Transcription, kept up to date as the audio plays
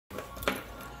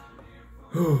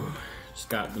Just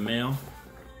got the mail.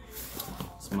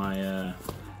 It's my,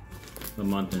 what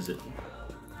month is it?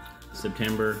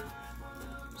 September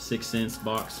 6 cents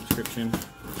box subscription.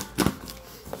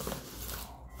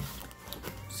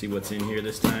 See what's in here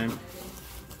this time.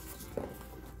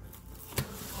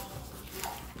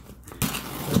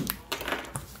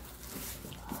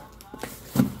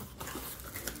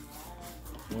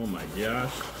 Oh my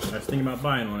gosh, I was thinking about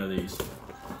buying one of these.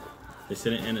 They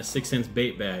sent it in a 6 cents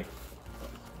bait bag.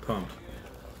 Pumped.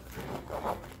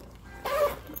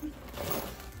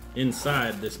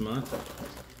 Inside this month,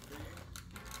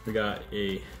 we got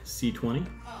a C20.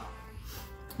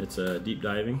 It's a deep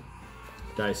diving.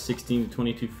 Dives 16 to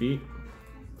 22 feet.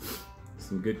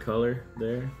 Some good color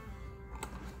there.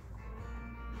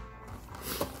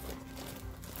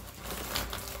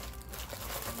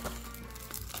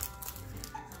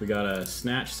 We got a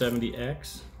Snatch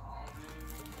 70X.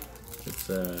 It's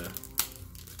a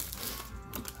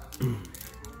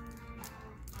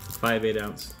 5/8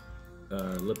 ounce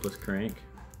lipless crank.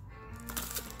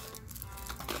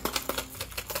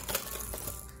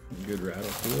 Good rattle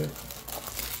to it.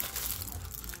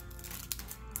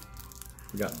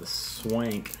 We got the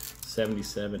Swank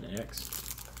 77X.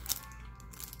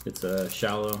 It's a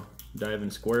shallow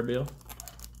diving square bill.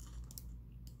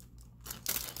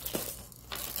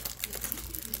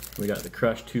 We got the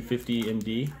Crush 250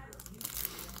 MD.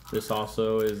 This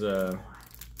also is a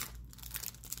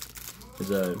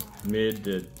mid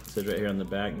to, it says right here on the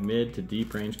back, mid to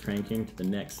deep range cranking to the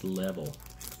next level.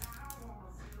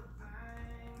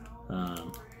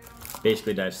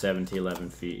 Basically dives 7 to 11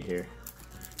 feet here,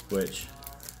 which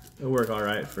will work all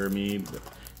right for me. But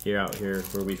out here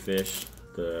where we fish,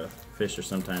 the fish are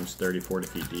sometimes 30, 40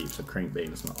 feet deep, so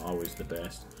crankbait is not always the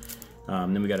best.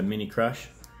 Then we got a Mini Crush.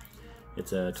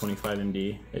 It's a 25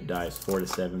 MD. It dives 4 to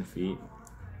 7 feet.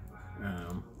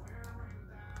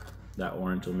 That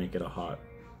orange will make it a hot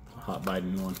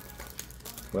biting one.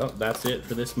 Well, that's it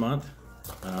for this month.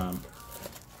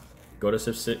 Go to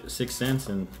 6 cents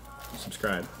and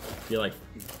subscribe. I feel like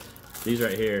these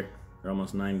right here are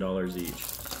almost $9 each,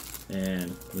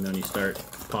 and when you start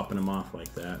popping them off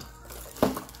like that,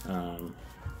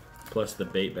 plus the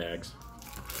bait bags,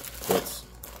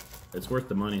 it's worth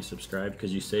the money. Subscribe,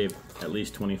 because you save at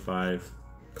least 25,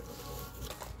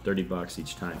 30 bucks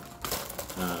each time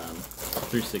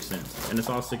through 6 cents, and it's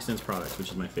all 6 cents products,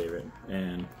 which is my favorite,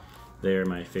 and they're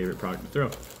my favorite product to throw.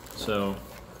 So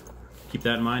keep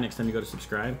that in mind next time you go to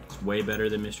subscribe. It's way better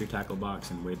than Mystery Tackle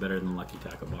Box and way better than Lucky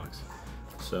Tackle Box.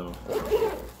 So,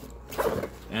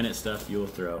 and it's stuff you'll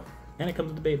throw, and it comes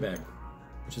with the bait bag,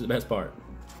 which is the best part.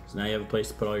 So now you have a place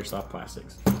to put all your soft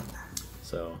plastics.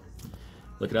 So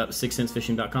look it up at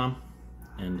 6centsfishing.com,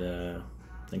 and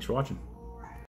thanks for watching.